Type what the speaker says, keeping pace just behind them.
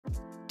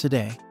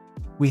Today,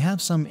 we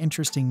have some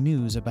interesting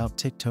news about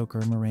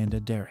TikToker Miranda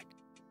Derrick.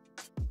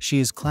 She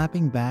is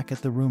clapping back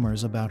at the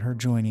rumors about her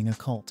joining a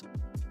cult.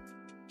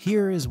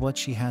 Here is what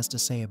she has to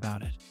say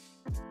about it.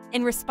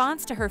 In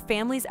response to her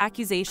family's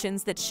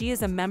accusations that she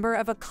is a member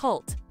of a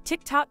cult,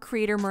 TikTok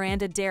creator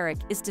Miranda Derrick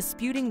is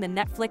disputing the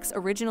Netflix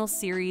original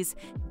series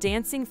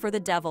Dancing for the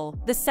Devil,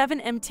 the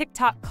 7M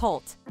TikTok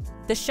cult.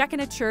 The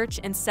Shekinah Church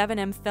and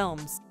 7M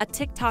Films, a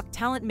TikTok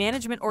talent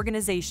management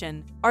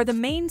organization, are the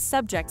main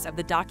subjects of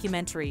the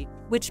documentary,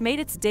 which made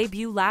its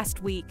debut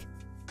last week.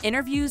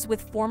 Interviews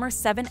with former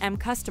 7M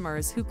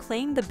customers who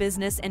claim the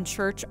business and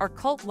church are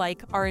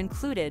cult-like are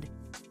included.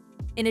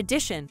 In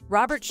addition,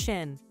 Robert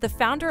Shin, the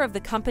founder of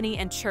the company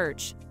and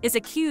church, is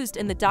accused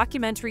in the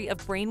documentary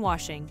of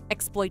brainwashing,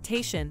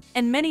 exploitation,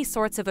 and many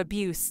sorts of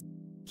abuse.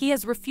 He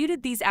has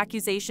refuted these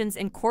accusations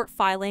in court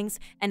filings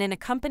and in a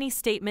company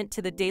statement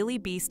to the Daily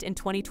Beast in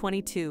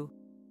 2022.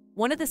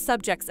 One of the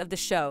subjects of the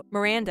show,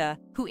 Miranda,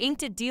 who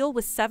inked a deal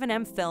with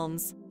 7M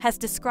Films, has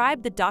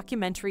described the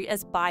documentary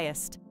as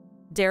biased.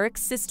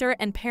 Derrick's sister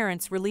and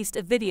parents released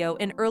a video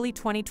in early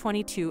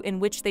 2022 in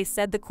which they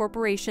said the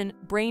corporation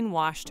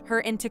brainwashed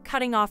her into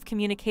cutting off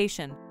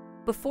communication.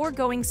 Before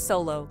going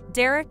solo,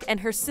 Derrick and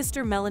her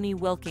sister Melanie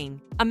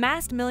Wilking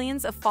amassed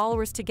millions of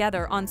followers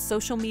together on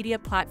social media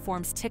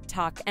platforms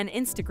TikTok and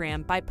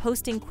Instagram by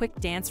posting quick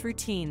dance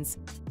routines.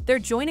 Their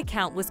joint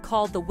account was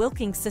called the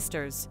Wilking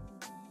Sisters.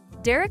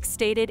 Derrick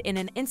stated in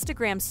an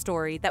Instagram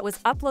story that was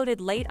uploaded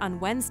late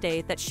on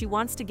Wednesday that she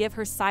wants to give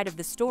her side of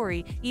the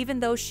story even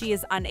though she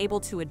is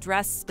unable to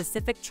address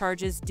specific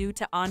charges due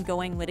to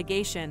ongoing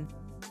litigation.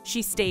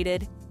 She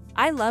stated,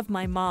 "I love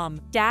my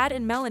mom, dad,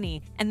 and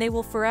Melanie, and they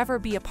will forever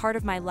be a part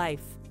of my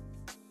life.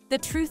 The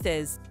truth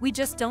is, we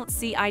just don't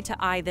see eye to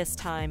eye this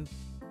time."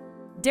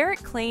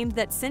 Derrick claimed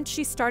that since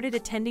she started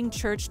attending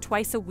church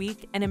twice a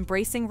week and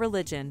embracing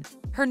religion,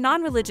 her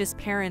non-religious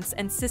parents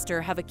and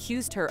sister have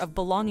accused her of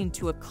belonging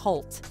to a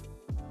cult.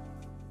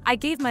 "I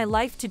gave my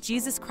life to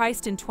Jesus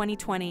Christ in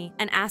 2020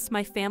 and asked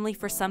my family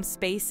for some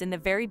space in the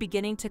very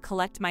beginning to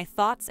collect my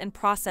thoughts and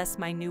process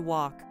my new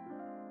walk.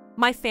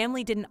 My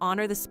family didn't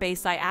honor the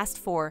space I asked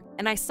for,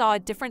 and I saw a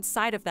different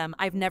side of them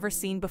I've never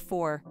seen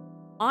before.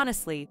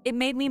 Honestly, it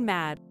made me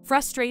mad,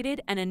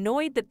 frustrated, and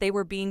annoyed that they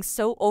were being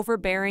so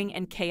overbearing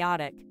and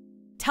chaotic."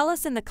 Tell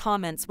us in the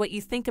comments what you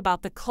think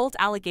about the cult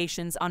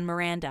allegations on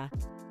Miranda.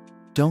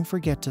 Don't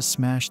forget to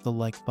smash the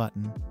like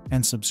button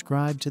and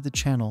subscribe to the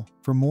channel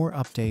for more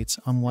updates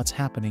on what's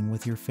happening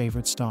with your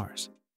favorite stars.